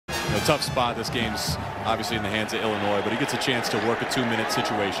A tough spot. This game's obviously in the hands of Illinois, but he gets a chance to work a 2-minute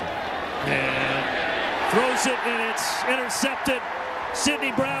situation. And throws it, and it's intercepted.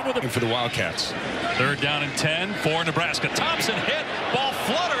 Sidney Brown with a... for the Wildcats. 3rd down and 10 for Nebraska. Thompson hit. Ball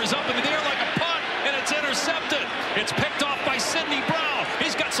flutters up in the air like a punt, and it's intercepted. It's picked off by Sidney Brown.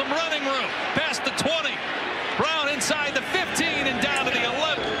 He's got some running room. Past the 20. Brown inside the 15 and down to the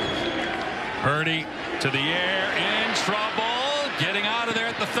 11. Purdy to the air, in trouble. Getting out of there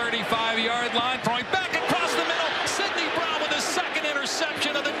at the 35-yard line. Throwing back across the middle. Sidney Brown with his 2nd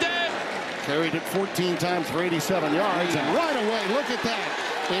interception of the day. Carried it 14 times for 87 yards, and right away, look at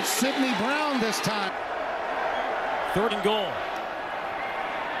that. It's Sidney Brown this time. 3rd and goal.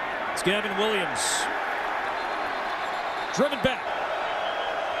 It's Gavin Williams. Driven back.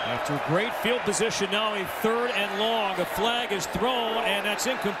 After great field position, now a 3rd and long. A flag is thrown, and that's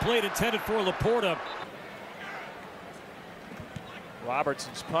incomplete, intended for Laporta.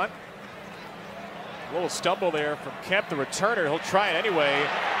 Robertson's punt. A little stumble there from Kemp, the returner. He'll try it anyway.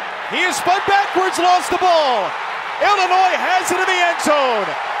 He is spun backwards, lost the ball. Illinois has it in the end zone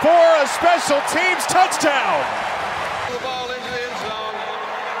for a special teams touchdown. The ball into the end zone.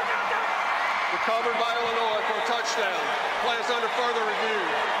 Recovered by Illinois for a touchdown. Play is under further review.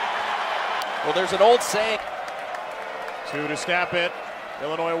 Well, there's an old saying. 2 to snap it.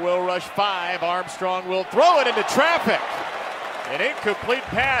 Illinois will rush 5. Armstrong will throw it into traffic. An incomplete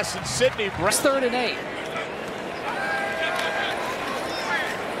pass, and Sidney Brown. 3rd and 8.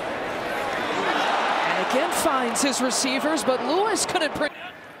 And again finds his receivers, but Lewis couldn't.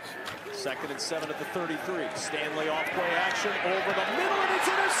 2nd and 7 at the 33. Stanley off play action over the middle, and it's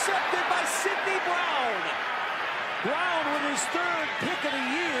intercepted by Sidney Brown. Brown with his 3rd pick of the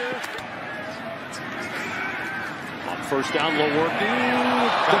year. On 1st down, Lewerke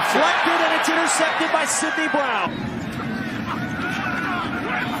deflected, and it's intercepted by Sidney Brown.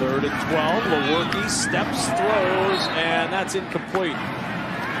 3rd and 12. Lewerke steps, throws, and that's incomplete.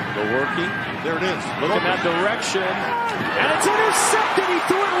 Lewerke, there it is. Look in that direction, and it's intercepted. He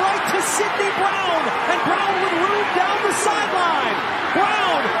threw it right to Sidney Brown, and Brown would root down the sideline.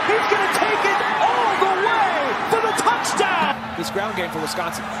 Brown, he's going to take it all the way for the touchdown. This ground game for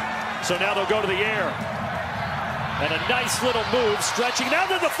Wisconsin. So now they'll go to the air. And a nice little move, stretching. Now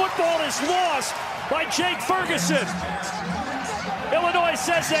that the football is lost by Jake Ferguson. Illinois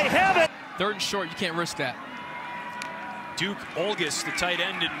says they have it. 3rd and short, you can't risk that. Duke Olgis, the tight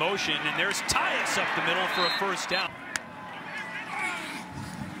end, in motion, and there's Tyus up the middle for a 1st down.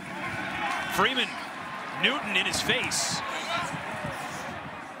 Freeman, Newton in his face.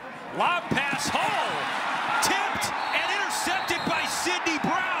 Lob pass, Hall, tipped and intercepted by Sidney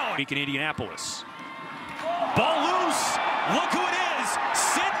Brown. In Indianapolis. Ball loose, look who it is,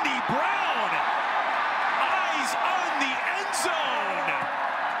 Sidney Brown. Eyes on the end zone.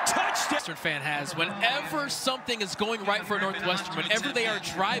 Touchdown. Northwestern fan has. Whenever something is going right for Northwestern, whenever they are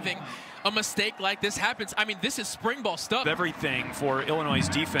driving, a mistake like this happens. I mean, this is spring ball stuff. Everything for Illinois'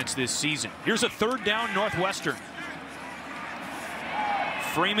 defense this season. Here's a 3rd down Northwestern.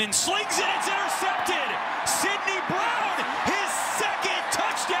 Freeman slings it, it's intercepted. Sidney Brown hit